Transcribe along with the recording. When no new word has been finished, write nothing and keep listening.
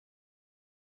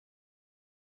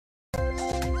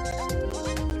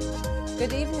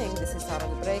Good evening, this is Sarah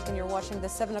Al-Break and you're watching the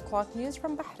 7 o'clock news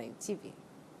from Bahrain TV.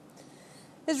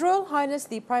 His Royal Highness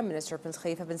the Prime Minister Prince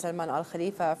Khalifa bin Salman Al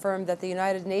Khalifa affirmed that the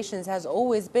United Nations has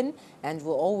always been and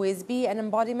will always be an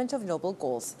embodiment of noble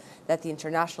goals that the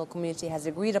international community has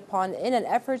agreed upon in an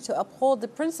effort to uphold the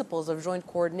principles of joint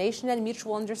coordination and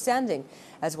mutual understanding,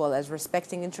 as well as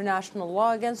respecting international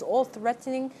law against all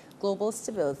threatening global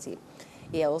stability.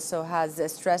 He also has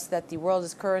stressed that the world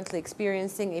is currently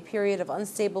experiencing a period of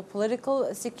unstable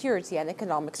political, security and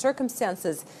economic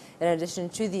circumstances, in addition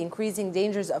to the increasing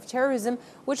dangers of terrorism,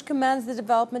 which commands the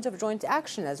development of joint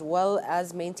action as well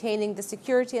as maintaining the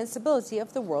security and stability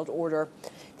of the world order.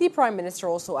 The Prime Minister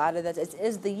also added that it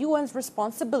is the UN's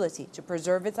responsibility to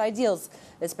preserve its ideals,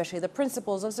 especially the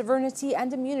principles of sovereignty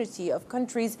and immunity of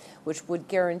countries, which would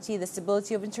guarantee the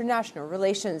stability of international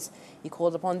relations. He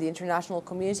called upon the international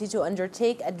community to undertake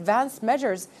advanced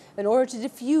measures in order to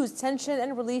diffuse tension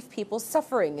and relieve people's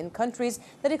suffering in countries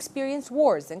that experience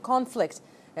wars and conflict,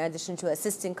 in addition to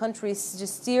assisting countries to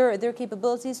steer their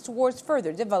capabilities towards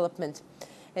further development.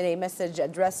 In a message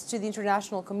addressed to the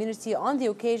international community on the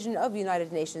occasion of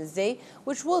United Nations Day,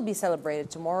 which will be celebrated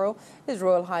tomorrow, His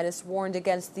Royal Highness warned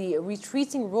against the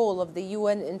retreating role of the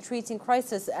UN in treating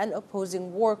crisis and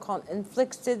opposing war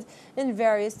inflicted in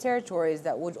various territories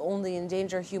that would only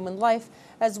endanger human life,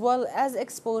 as well as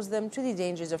expose them to the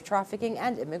dangers of trafficking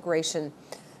and immigration.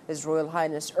 His Royal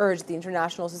Highness urged the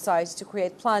international society to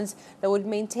create plans that would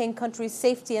maintain countries'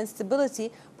 safety and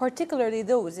stability, particularly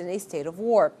those in a state of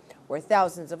war, where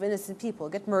thousands of innocent people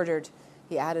get murdered.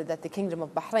 He added that the Kingdom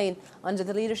of Bahrain, under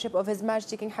the leadership of His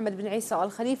Majesty King Hamad bin Isa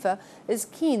Al Khalifa, is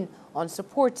keen on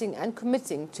supporting and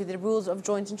committing to the rules of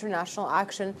joint international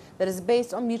action that is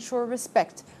based on mutual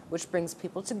respect, which brings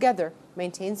people together,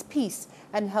 maintains peace,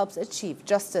 and helps achieve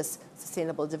justice,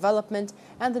 sustainable development,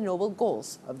 and the noble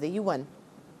goals of the UN.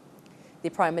 The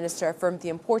Prime Minister affirmed the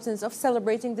importance of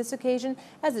celebrating this occasion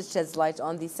as it sheds light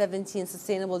on the 17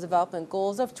 Sustainable Development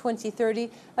Goals of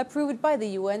 2030 approved by the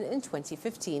UN in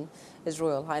 2015. His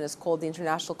Royal Highness called the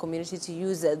international community to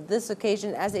use this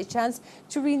occasion as a chance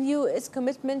to renew its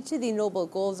commitment to the noble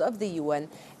goals of the UN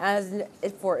and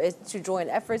for it to join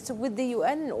efforts with the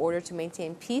UN in order to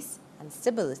maintain peace and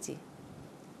stability.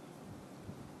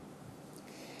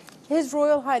 His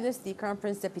Royal Highness the Crown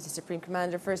Prince Deputy Supreme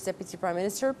Commander First Deputy Prime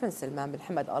Minister Prince Salman bin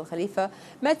Hamad Al Khalifa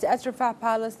met at Rafah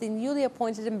Palace the newly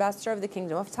appointed Ambassador of the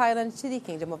Kingdom of Thailand to the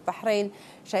Kingdom of Bahrain,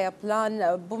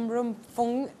 Shayaplan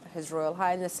Bumrumphung. His Royal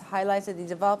Highness highlighted the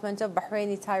development of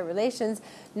Bahraini-Thai relations,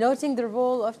 noting the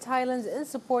role of Thailand in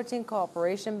supporting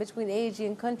cooperation between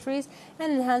Asian countries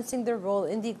and enhancing their role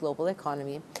in the global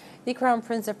economy. The Crown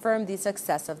Prince affirmed the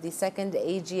success of the second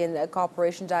Asian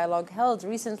Cooperation Dialogue held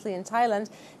recently in Thailand,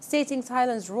 stating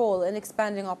Thailand's role in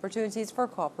expanding opportunities for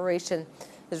cooperation.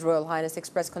 His Royal Highness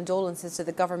expressed condolences to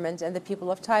the government and the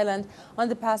people of Thailand on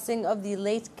the passing of the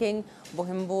late King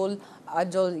Bhumibol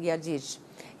Adulyadej.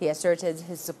 He asserted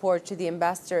his support to the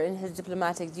ambassador in his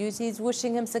diplomatic duties,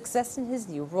 wishing him success in his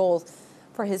new role.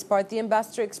 For his part, the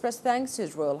ambassador expressed thanks to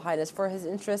His Royal Highness for his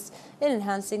interest in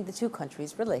enhancing the two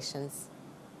countries' relations.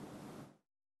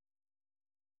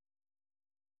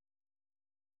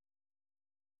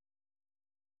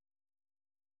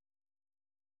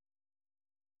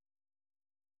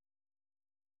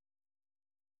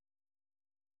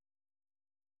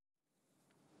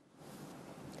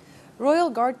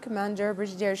 Royal Guard Commander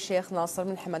Brigadier Sheikh Nasser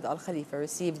bin Hamad Al Khalifa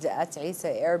received at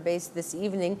Isa Air Base this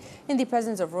evening, in the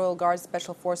presence of Royal Guard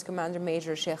Special Force Commander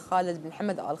Major Sheikh Khalid bin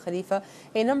Hamad Al Khalifa,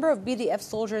 a number of BDF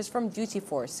soldiers from duty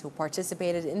force who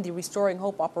participated in the Restoring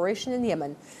Hope operation in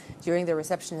Yemen. During the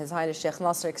reception, His Highness Sheikh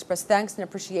Nasser expressed thanks and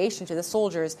appreciation to the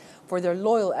soldiers for their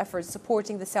loyal efforts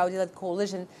supporting the Saudi-led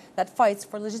coalition that fights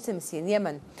for legitimacy in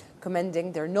Yemen,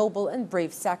 commending their noble and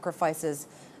brave sacrifices.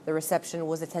 The reception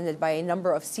was attended by a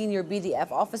number of senior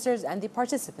BDF officers and the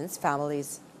participants'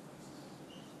 families.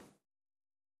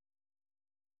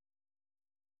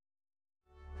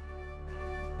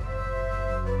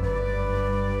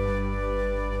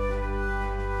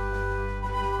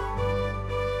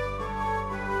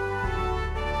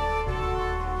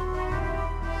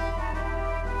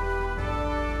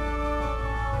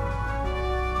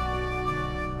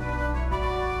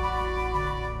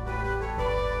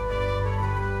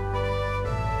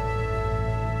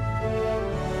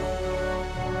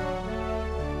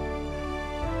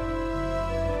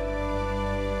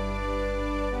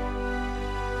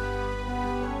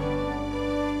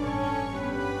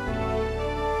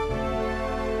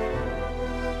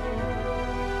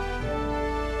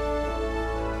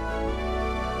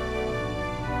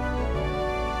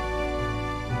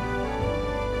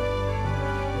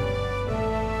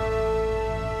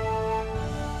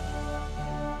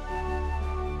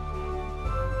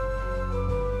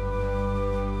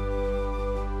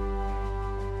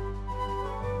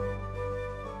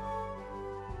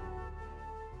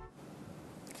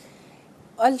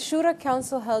 Al Shura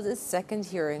Council held its second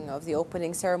hearing of the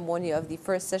opening ceremony of the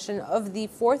first session of the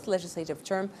fourth legislative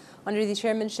term under the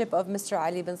chairmanship of Mr.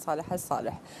 Ali bin Saleh Al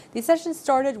Saleh. The session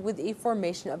started with a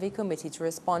formation of a committee to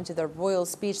respond to the royal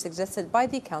speech suggested by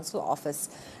the council office.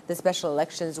 The special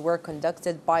elections were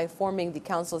conducted by forming the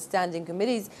council's standing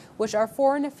committees, which are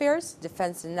Foreign Affairs,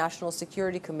 Defense and National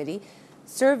Security Committee,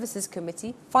 Services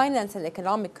Committee, Finance and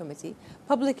Economic Committee,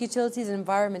 Public Utilities and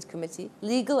Environment Committee,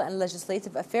 Legal and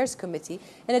Legislative Affairs Committee,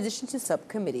 in addition to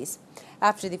subcommittees.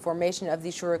 After the formation of the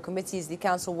Shura committees, the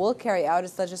Council will carry out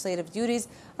its legislative duties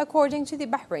according to the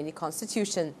Bahraini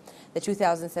Constitution. The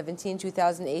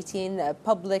 2017-2018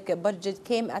 public budget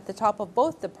came at the top of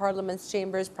both the Parliament's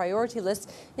chambers' priority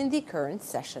list in the current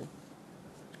session.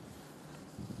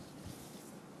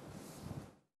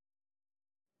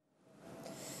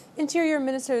 Interior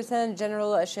Minister Lieutenant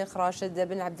General Sheikh Rashid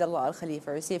bin Abdullah Al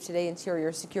Khalifa received today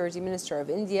Interior Security Minister of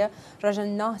India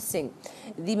Rajnath Singh.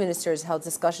 The ministers held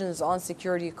discussions on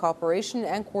security cooperation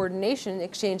and coordination,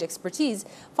 exchange expertise,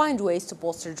 find ways to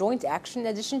bolster joint action, in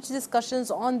addition to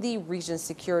discussions on the region's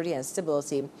security and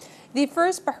stability. The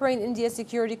first Bahrain-India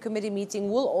Security Committee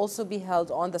meeting will also be held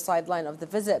on the sideline of the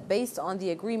visit based on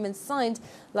the agreement signed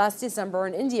last December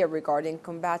in India regarding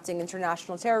combating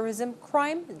international terrorism,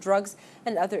 crime, drugs,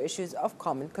 and other issues of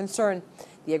common concern.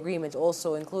 The agreement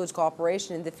also includes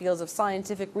cooperation in the fields of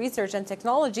scientific research and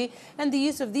technology and the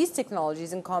use of these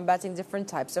technologies in combating different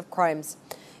types of crimes.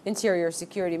 Interior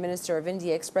Security Minister of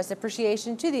India expressed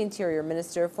appreciation to the Interior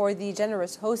Minister for the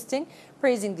generous hosting,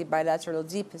 praising the bilateral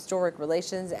deep historic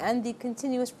relations and the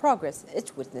continuous progress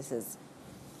it witnesses.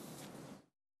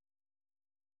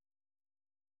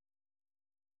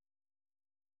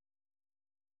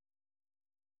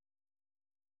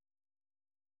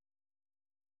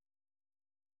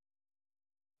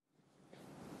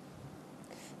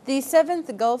 The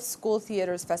 7th Gulf School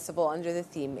Theatres Festival, under the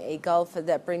theme A Gulf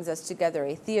That Brings Us Together,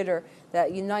 a theatre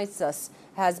that unites us,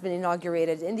 has been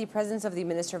inaugurated in the presence of the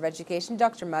Minister of Education,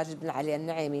 Dr. Majid bin Ali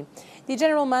Al-Naimi. The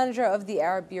General Manager of the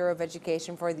Arab Bureau of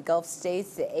Education for the Gulf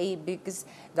States, ABIGS,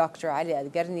 Dr. Ali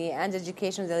Al-Garni, and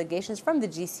educational delegations from the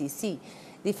GCC.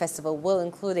 The festival will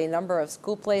include a number of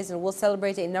school plays and will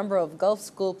celebrate a number of Gulf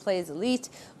School Plays elite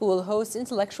who will host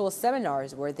intellectual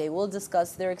seminars where they will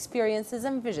discuss their experiences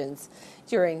and visions.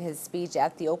 During his speech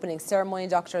at the opening ceremony,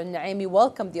 Dr. Al-Naimi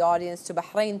welcomed the audience to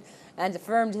Bahrain and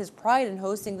affirmed his pride in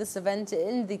hosting this event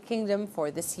in the kingdom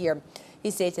for this year. He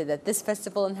stated that this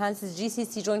festival enhances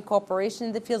GCC joint cooperation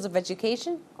in the fields of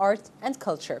education, art, and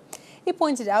culture. He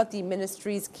pointed out the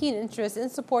ministry's keen interest in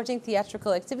supporting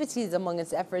theatrical activities among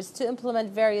its efforts to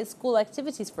implement various school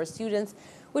activities for students,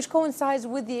 which coincides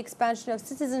with the expansion of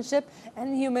citizenship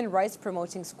and human rights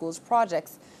promoting schools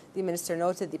projects. The minister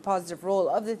noted the positive role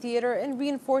of the theater in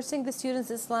reinforcing the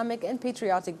students' Islamic and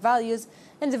patriotic values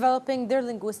and developing their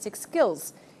linguistic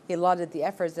skills. He lauded the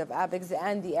efforts of ABIGS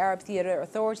and the Arab Theatre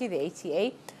Authority, the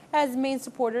ATA, as main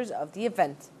supporters of the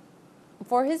event.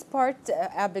 For his part,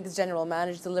 ABIG's general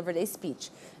manager delivered a speech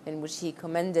in which he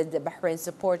commended Bahrain's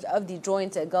support of the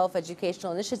joint Gulf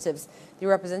educational initiatives. The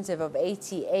representative of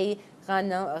ATA,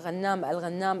 Ghannam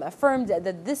Al-Ghannam, affirmed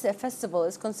that this festival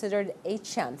is considered a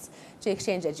chance to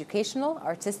exchange educational,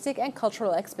 artistic, and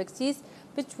cultural expertise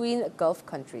between Gulf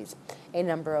countries. A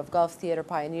number of Gulf theater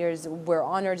pioneers were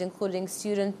honored, including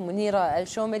student Munira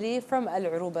Al-Shomali from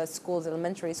Al-Uruba School's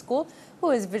elementary school,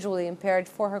 who is visually impaired,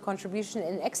 for her contribution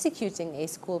in executing a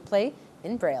school play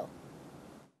in Braille.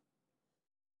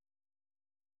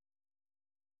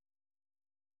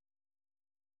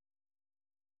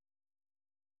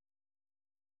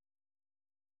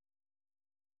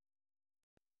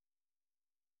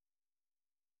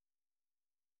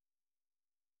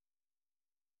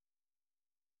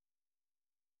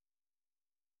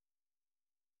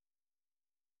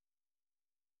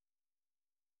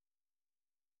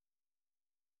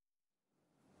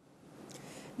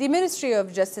 The Ministry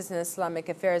of Justice and Islamic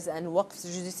Affairs and Waqf's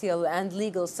Judicial and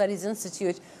Legal Studies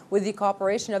Institute, with the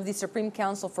cooperation of the Supreme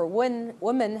Council for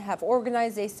Women, have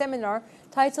organized a seminar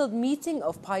titled Meeting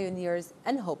of Pioneers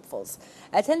and Hopefuls.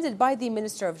 Attended by the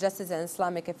Minister of Justice and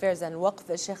Islamic Affairs and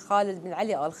Waqf, Sheikh Khalid bin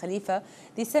Ali Al Khalifa,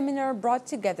 the seminar brought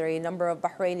together a number of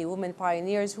Bahraini women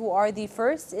pioneers who are the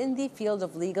first in the field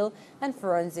of legal and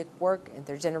forensic work in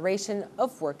their generation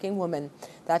of working women.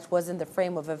 That was in the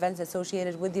frame of events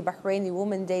associated with the Bahraini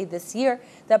Women Day this year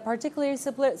that particularly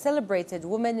celebrated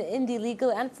women in the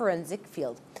legal and forensic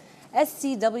field.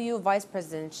 SCW Vice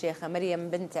President Sheikh Maryam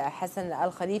bint Hassan Al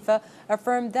Khalifa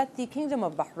affirmed that the Kingdom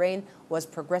of Bahrain was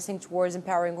progressing towards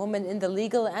empowering women in the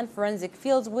legal and forensic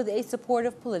fields with a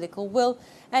supportive political will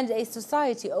and a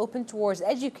society open towards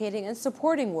educating and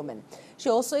supporting women. She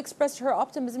also expressed her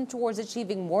optimism towards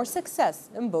achieving more success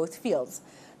in both fields.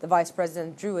 The Vice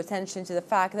President drew attention to the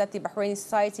fact that the Bahraini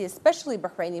society, especially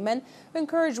Bahraini men,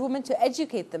 encourage women to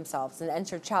educate themselves and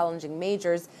enter challenging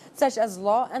majors such as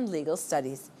law and legal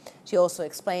studies. She also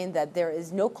explained that there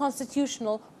is no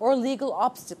constitutional or legal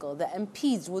obstacle that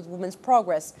impedes with women's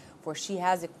progress, for she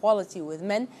has equality with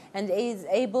men and is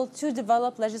able to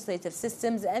develop legislative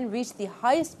systems and reach the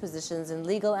highest positions in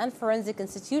legal and forensic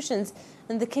institutions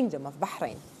in the Kingdom of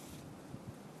Bahrain.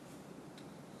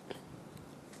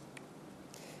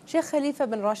 Sheikh Khalifa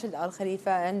bin Rashid Al Khalifa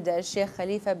and Sheikh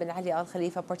Khalifa bin Ali Al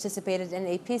Khalifa participated in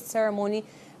a peace ceremony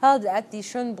held at the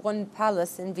Schönbrunn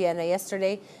Palace in Vienna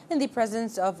yesterday in the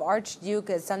presence of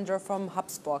Archduke Sandor from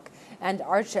Habsburg and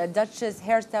Archduchess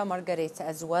Hertha Margareta,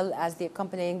 as well as the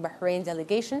accompanying Bahrain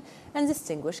delegation and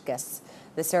distinguished guests.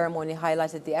 The ceremony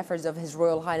highlighted the efforts of His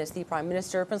Royal Highness the Prime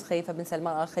Minister Prince Khalifa bin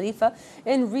Salman Al Khalifa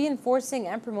in reinforcing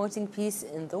and promoting peace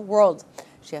in the world.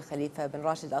 Sheikh Khalifa bin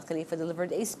Rashid Al Khalifa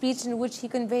delivered a speech in which he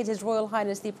conveyed His Royal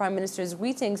Highness the Prime Minister's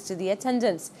greetings to the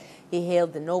attendants. He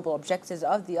hailed the noble objectives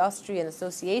of the Austrian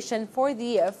Association for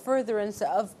the Furtherance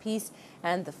of Peace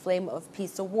and the Flame of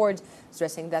Peace Award,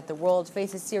 stressing that the world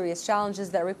faces serious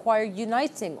challenges that require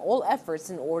uniting all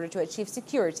efforts in order to achieve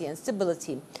security and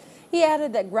stability. He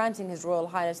added that granting His Royal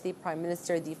Highness the Prime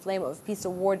Minister the Flame of Peace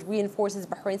Award reinforces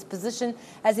Bahrain's position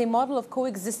as a model of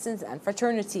coexistence and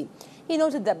fraternity. He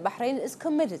noted that Bahrain is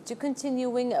committed to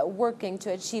continuing working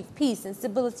to achieve peace and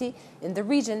stability in the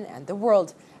region and the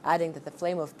world, adding that the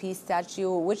Flame of Peace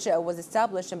statue, which was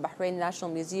established in Bahrain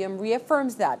National Museum,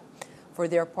 reaffirms that. For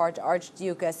their part,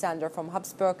 Archduke Sandor from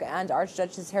Habsburg and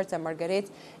Archduchess Hertha Margaret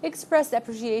expressed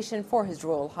appreciation for His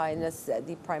Royal Highness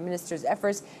the Prime Minister's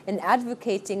efforts in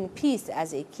advocating peace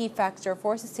as a key factor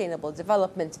for sustainable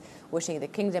development, wishing the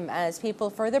kingdom and its people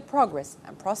further progress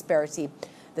and prosperity.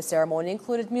 The ceremony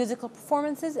included musical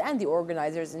performances, and the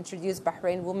organizers introduced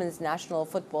Bahrain women's national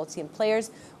football team players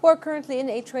who are currently in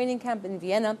a training camp in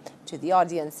Vienna to the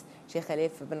audience. Sheikh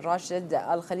Khalifa bin Rashid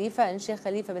Al Khalifa and Sheikh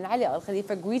Khalifa bin Ali Al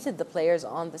Khalifa greeted the players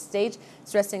on the stage,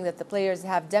 stressing that the players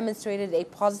have demonstrated a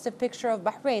positive picture of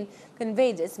Bahrain,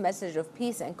 conveyed its message of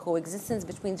peace and coexistence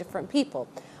between different people.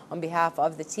 On behalf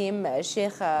of the team,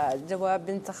 Sheikh Dawa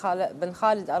bin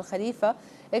Khalid Al Khalifa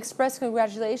expressed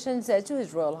congratulations to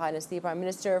His Royal Highness the Prime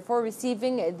Minister for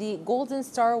receiving the Golden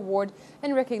Star Award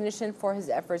in recognition for his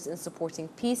efforts in supporting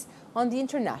peace on the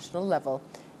international level.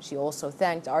 She also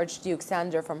thanked Archduke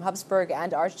Sandor from Habsburg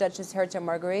and Archduchess Hertha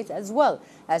Margaret, as well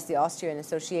as the Austrian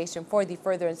Association for the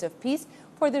Furtherance of Peace,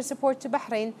 for their support to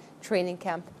Bahrain training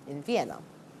camp in Vienna.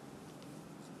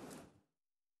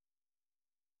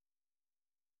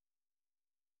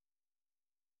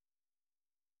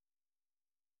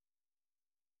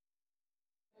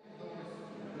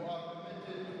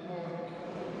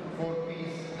 For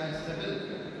peace and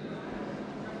stability.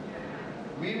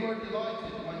 We were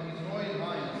delighted when His Royal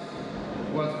Highness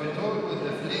was bestowed with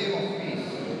the Flame of Peace.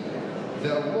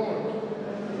 The award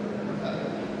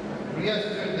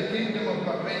reassured the Kingdom of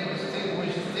Bahrain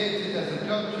distinguished status as a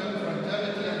culture,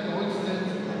 fraternity and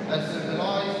coexistence as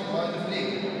symbolized by the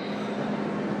flame.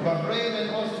 Bahrain and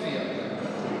Austria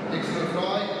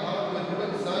exemplify how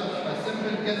with such a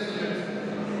simple gesture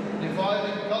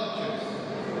divided cultures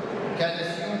can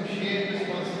assume shared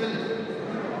responsibility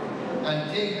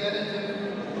and take initiative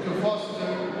to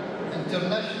foster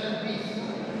international peace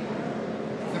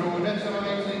through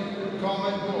nurturing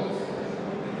common goals.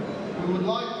 We would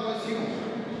like to assume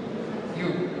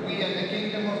we and the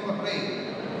Kingdom of Bahrain,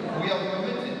 we are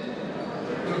committed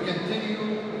to continue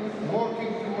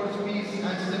working towards peace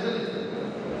and stability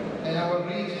in our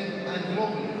region and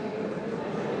globally.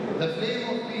 The Flame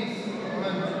of Peace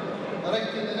movement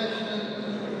erected the National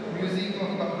Museum of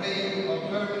Bahrain, a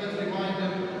permanent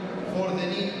reminder for the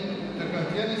need to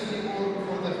continuously work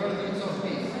for the furtherance of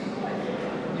peace.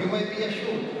 You may be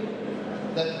assured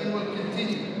that we will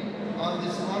continue on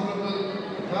this honorable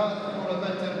path for a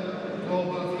better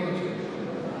global future.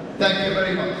 Thank you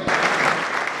very much.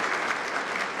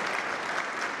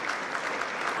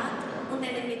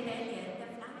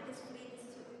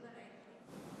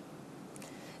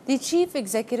 The Chief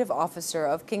Executive Officer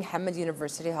of King Hamad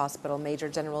University Hospital, Major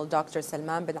General Dr.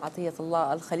 Salman bin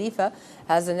Atiyatullah Al Khalifa,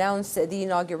 has announced the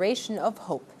inauguration of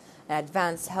HOPE, an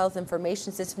advanced health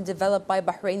information system developed by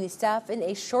Bahraini staff in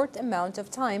a short amount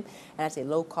of time and at a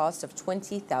low cost of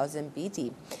 20,000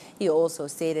 BD. He also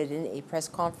stated in a press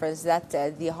conference that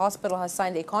the hospital has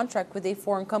signed a contract with a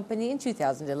foreign company in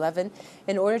 2011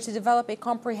 in order to develop a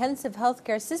comprehensive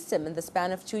healthcare system in the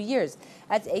span of 2 years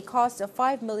at a cost of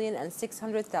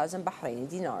 5,600,000 Bahraini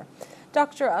dinar.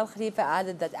 Dr. Al Khalifa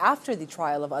added that after the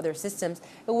trial of other systems,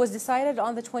 it was decided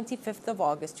on the 25th of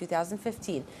August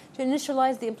 2015 to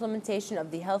initialize the implementation of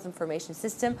the health information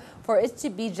system for it to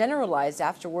be generalized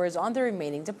afterwards on the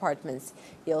remaining departments.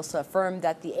 He also affirmed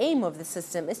that the aim of the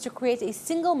system is to create a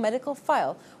single medical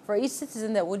file for each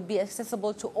citizen that would be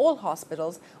accessible to all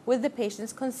hospitals with the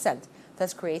patient's consent,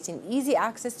 thus creating easy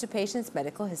access to patients'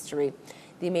 medical history.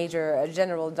 The Major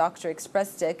General Doctor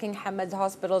expressed King Hamad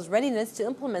Hospital's readiness to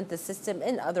implement the system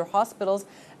in other hospitals,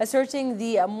 asserting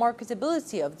the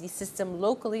marketability of the system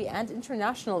locally and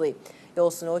internationally. He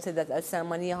also noted that Al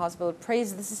Salmaniya Hospital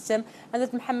praised the system and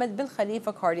that Mohammed bin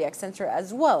Khalifa Cardiac Center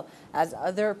as well as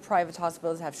other private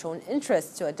hospitals have shown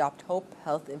interest to adopt Hope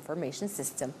Health Information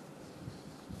System.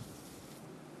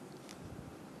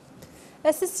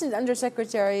 Assistant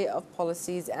Undersecretary of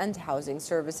Policies and Housing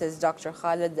Services, Dr.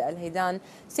 Khalid Al-Haydan,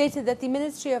 stated that the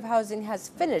Ministry of Housing has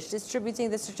finished distributing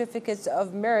the certificates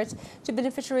of merit to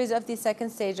beneficiaries of the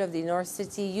second stage of the North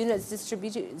City Unit's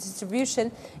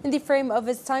distribution in the frame of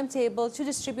its timetable to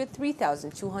distribute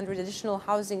 3,200 additional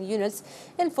housing units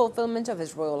in fulfillment of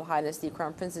His Royal Highness the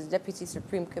Crown Prince's Deputy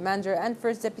Supreme Commander and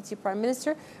First Deputy Prime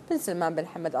Minister Bin Salman bin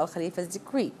Hamad Al Khalifa's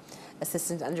decree.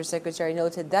 Assistant Undersecretary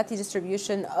noted that the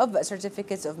distribution of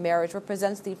certificates of merit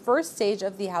represents the first stage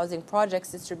of the housing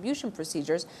project's distribution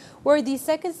procedures, where the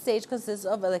second stage consists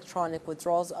of electronic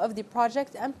withdrawals of the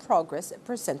project and progress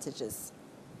percentages.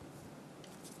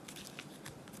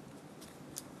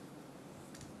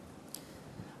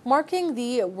 Marking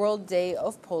the World Day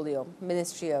of Polio,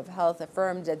 Ministry of Health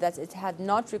affirmed that it had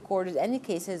not recorded any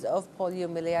cases of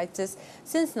poliomyelitis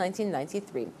since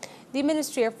 1993. The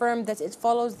ministry affirmed that it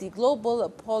follows the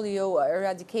global polio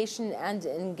eradication and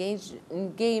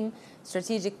endgame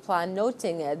strategic plan,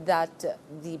 noting that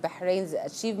the Bahrain's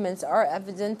achievements are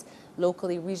evident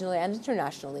locally, regionally, and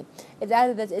internationally. It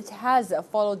added that it has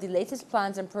followed the latest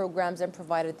plans and programs and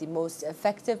provided the most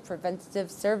effective preventative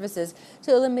services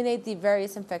to eliminate the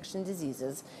various infection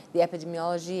diseases. The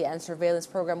epidemiology and surveillance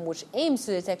program, which aims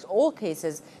to detect all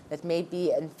cases that may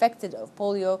be infected of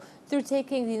polio through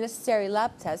taking the necessary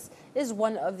lab tests, is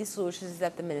one of the solutions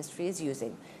that the ministry is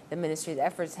using. The ministry's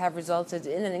efforts have resulted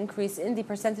in an increase in the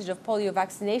percentage of polio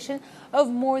vaccination of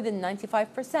more than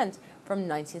 95% from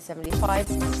 1975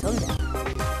 until now.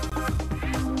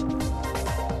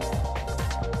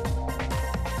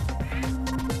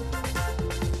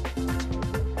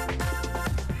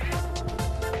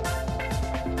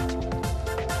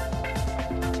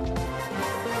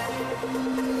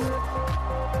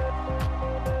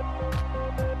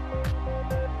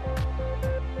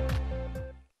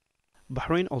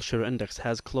 Bahrain All-Share Index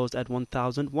has closed at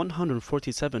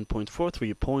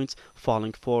 1,147.43 points,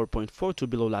 falling 4.42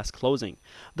 below last closing.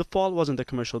 The fall was in the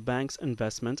commercial banks,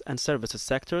 investment, and services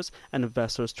sectors, and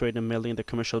investors traded mainly in the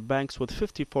commercial banks with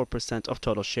 54% of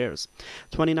total shares.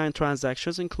 29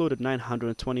 transactions included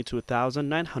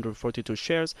 922,942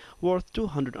 shares worth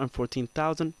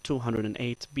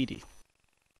 214,208 BD.